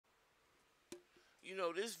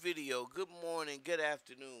This video, good morning, good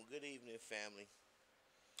afternoon, good evening, family.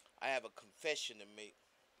 I have a confession to make.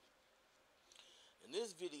 And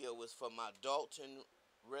this video was for my Dolton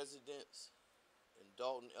residents in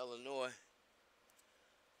Dolton, Illinois,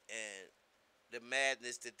 and the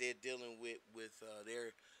madness that they're dealing with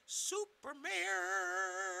their super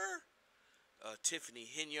mayor, Tiffany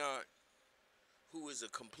Hinyard, who is a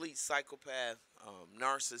complete psychopath,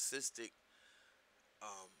 narcissistic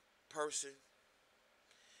um, person.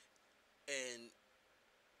 And,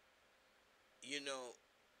 you know,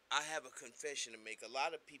 I have a confession to make. A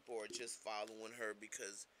lot of people are just following her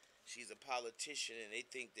because she's a politician and they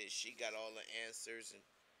think that she got all the answers and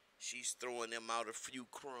she's throwing them out a few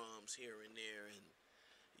crumbs here and there.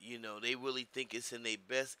 And, they really think it's in their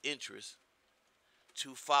best interest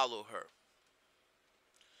to follow her.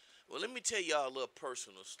 Well, let me tell y'all a little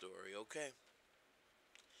personal story, okay?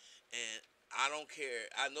 And I don't care.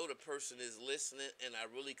 I know the person is listening and I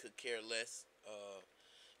really could care less.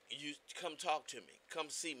 You come talk to me. Come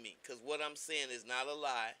see me. Because what I'm saying is not a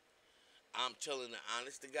lie. I'm telling the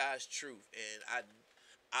honest to God's truth. And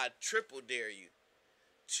I triple dare you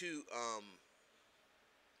to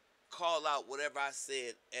call out whatever I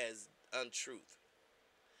said as untruth.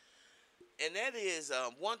 And that is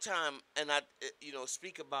one time, and I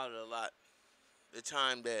speak about it a lot, the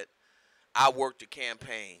time that I worked a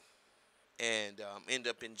campaign and ended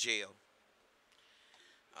up in jail.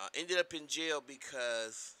 Ended up in jail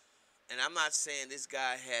because, and I'm not saying this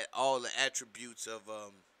guy had all the attributes of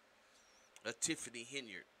a Tiffany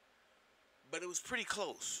Hinyard, but it was pretty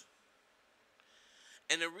close.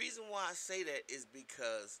 And the reason why I say that is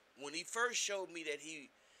because when he first showed me that he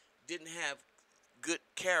didn't have good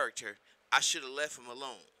character, I should have left him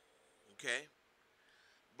alone. Okay?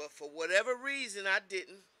 But for whatever reason, I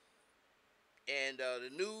didn't. And the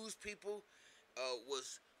news people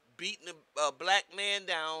was beating a black man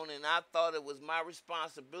down, and I thought it was my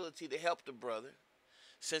responsibility to help the brother,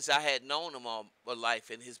 since I had known him all my life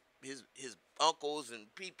and his uncles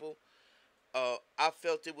and people. I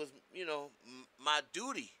felt it was, my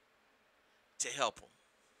duty to help him,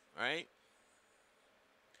 right?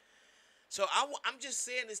 So I'm just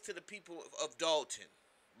saying this to the people of Dolton,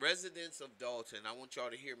 residents of Dolton. I want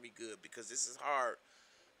y'all to hear me good because this is hard.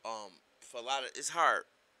 It's hard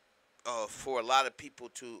for a lot of people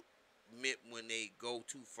to admit when they go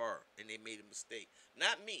too far and they made a mistake.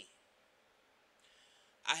 Not me.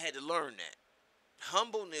 I had to learn that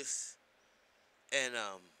humbleness and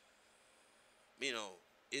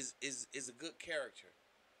is a good character.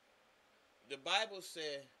 The Bible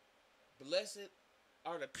said, "Blessed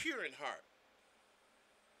are the pure in heart,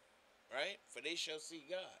 right? For they shall see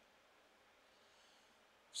God."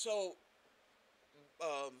 So,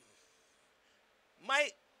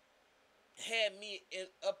 Mike had me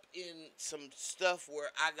up in some stuff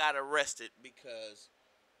where I got arrested because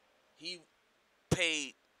he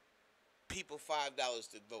paid people $5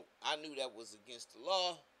 to vote. I knew that was against the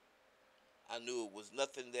law. I knew it was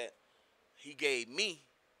nothing that he gave me.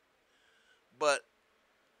 But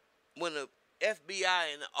when the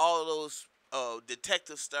FBI and all those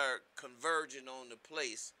detectives start converging on the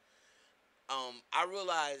place, I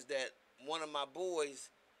realized that one of my boys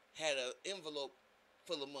had an envelope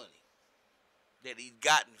full of money that he'd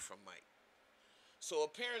gotten from Mike. So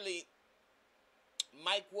apparently,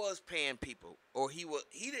 Mike was paying people, or he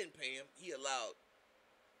didn't pay him. He allowed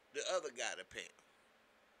the other guy to pay him,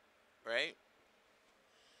 right?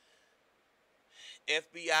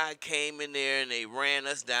 FBI came in there and they ran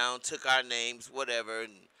us down, took our names, whatever,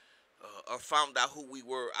 and or found out who we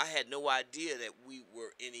were. I had no idea that we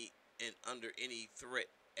were under any threat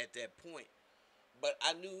at that point. But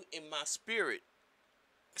I knew in my spirit,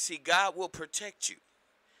 see, God will protect you.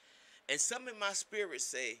 And something in my spirit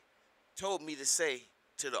told me to say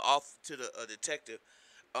to the detective,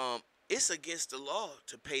 it's against the law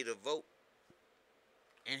to pay the vote.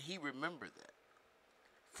 And he remembered that.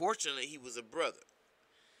 Fortunately, he was a brother.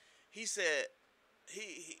 He said,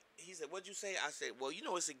 he said, "What'd you say?" I said, "Well,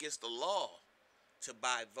 it's against the law to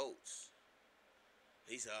buy votes."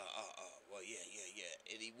 He said, well,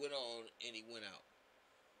 yeah. And he went on and he went out.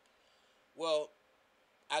 Well,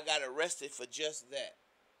 I got arrested for just that.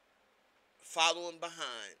 Following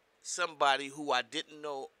behind somebody who I didn't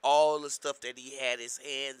know all the stuff that he had his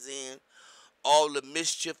hands in, all the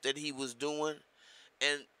mischief that he was doing.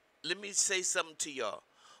 And let me say something to y'all.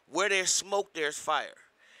 Where there's smoke, there's fire.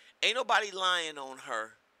 Ain't nobody lying on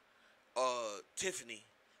her, Tiffany,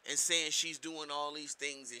 and saying she's doing all these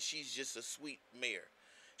things and she's just a sweet mayor.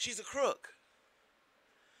 She's a crook.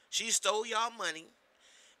 She stole y'all money.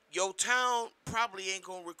 Your town probably ain't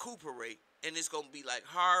going to recuperate. And it's going to be like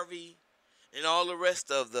Harvey and all the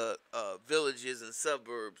rest of the villages and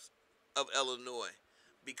suburbs of Illinois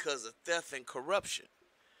because of theft and corruption.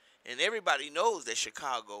 And everybody knows that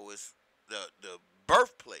Chicago is the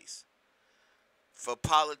birthplace for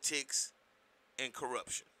politics and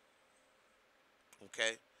corruption.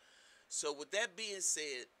 Okay? So with that being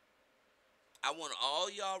said, I want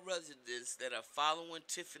all y'all residents that are following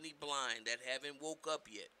Tiffany blind that haven't woke up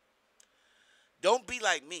yet. Don't be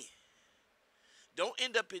like me. Don't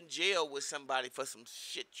end up in jail with somebody for some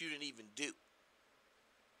shit you didn't even do.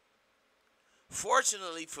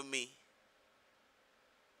 Fortunately for me,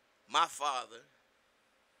 my father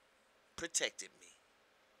protected me.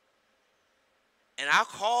 And I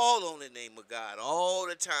called on the name of God all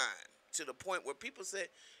the time to the point where people say,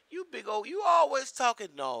 "You big old, you always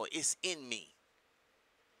talking." No, it's in me.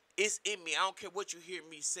 It's in me. I don't care what you hear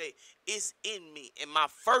me say. It's in me. And my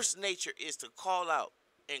first nature is to call out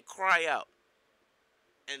and cry out.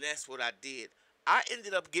 And that's what I did. I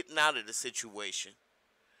ended up getting out of the situation.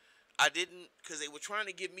 I didn't, because they were trying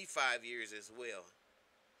to give me 5 years as well.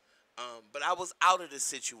 But I was out of the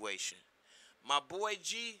situation. My boy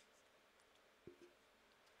G,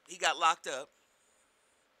 he got locked up.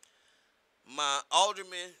 My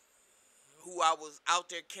alderman, who I was out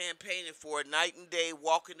there campaigning for night and day,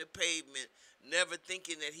 walking the pavement, never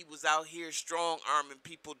thinking that he was out here strong arming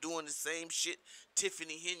people doing the same shit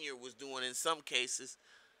Tiffany Henier was doing in some cases.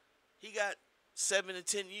 He got 7 to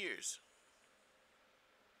 10 years.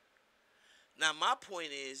 Now my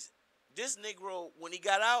point is, this Negro, when he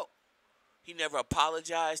got out, he never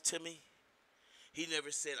apologized to me. He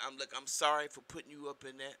never said, I'm sorry for putting you up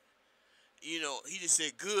in that. You know, he just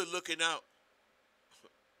said, "Good looking out."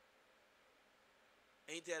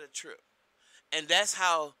 Ain't that a trip? And that's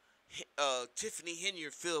how Tiffany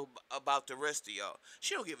Henier feel about the rest of y'all.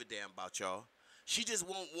 She don't give a damn about y'all. She just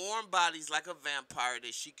want warm bodies like a vampire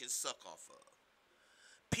that she can suck off of.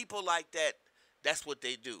 People like that, that's what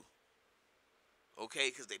they do. Okay?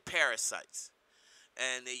 Because they parasites.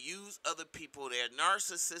 And they use other people. They're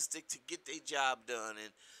narcissistic to get their job done.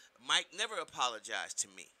 And Mike never apologized to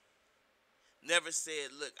me. Never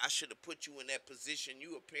said, "Look, I should have put you in that position.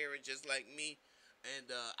 You a parent just like me.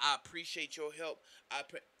 And I appreciate your help."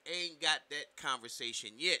 Ain't got that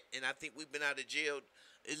conversation yet. And I think we've been out of jail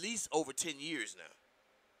at least over 10 years now.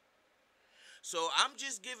 So I'm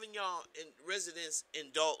just giving y'all residents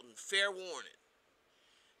in Dolton fair warning.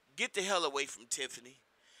 Get the hell away from Tiffany.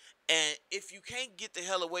 And if you can't get the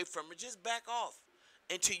hell away from her, just back off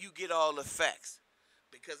until you get all the facts.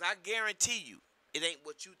 Because I guarantee you, it ain't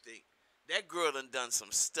what you think. That girl done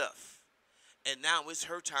some stuff. And now it's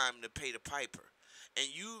her time to pay the piper. And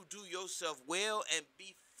you do yourself well and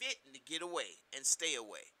be fit to get away and stay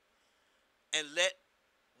away. And let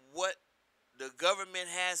what the government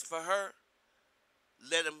has for her,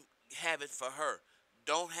 let them have it for her.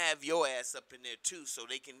 Don't have your ass up in there too so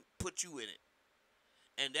they can put you in it.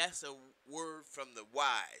 And that's a word from the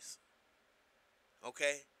wise.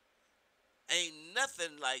 Okay? Ain't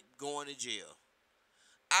nothing like going to jail.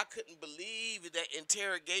 I couldn't believe that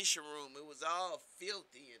interrogation room. It was all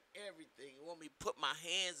filthy and everything. You want me to put my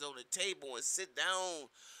hands on the table and sit down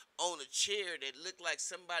on a chair that looked like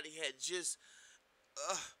somebody had just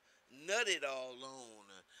nutted all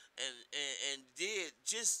on and did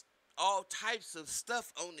just all types of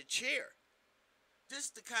stuff on the chair.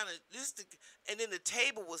 And then the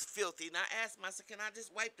table was filthy. And I asked myself, "Can I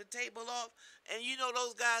just wipe the table off?" And you know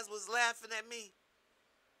those guys was laughing at me.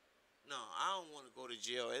 No, I don't want to go to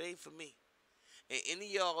jail. It ain't for me. And any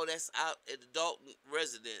of y'all that's out at the Dolton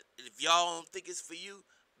resident, if y'all don't think it's for you,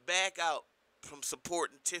 back out from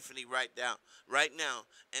supporting Tiffany right now,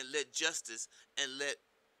 and let justice and let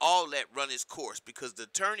all that run its course. Because the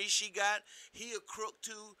attorney she got, he a crook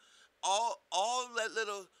too. All that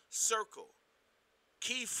little circle.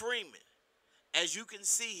 Keith Freeman, as you can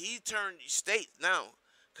see, he turned state now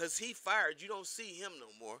because he fired. You don't see him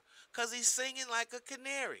no more because he's singing like a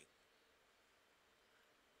canary.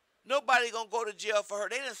 Nobody gonna go to jail for her.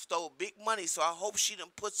 They done stole big money, so I hope she done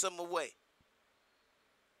put some away.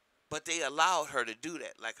 But they allowed her to do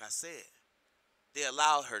that, like I said. They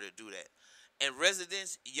allowed her to do that. And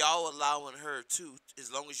residents, y'all allowing her too,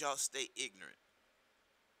 as long as y'all stay ignorant.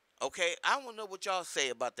 Okay, I want to know what y'all say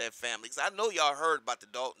about that family, because I know y'all heard about the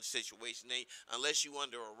Dolton situation, unless you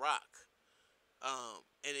under a rock.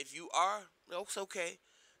 And if you are, it's okay.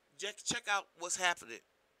 Check out what's happening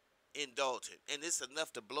in Dolton, and it's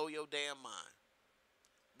enough to blow your damn mind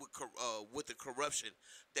with the corruption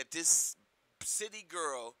that this city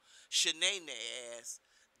girl, Shanae ass,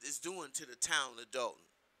 is doing to the town of Dolton.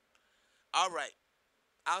 All right,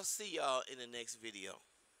 I'll see y'all in the next video.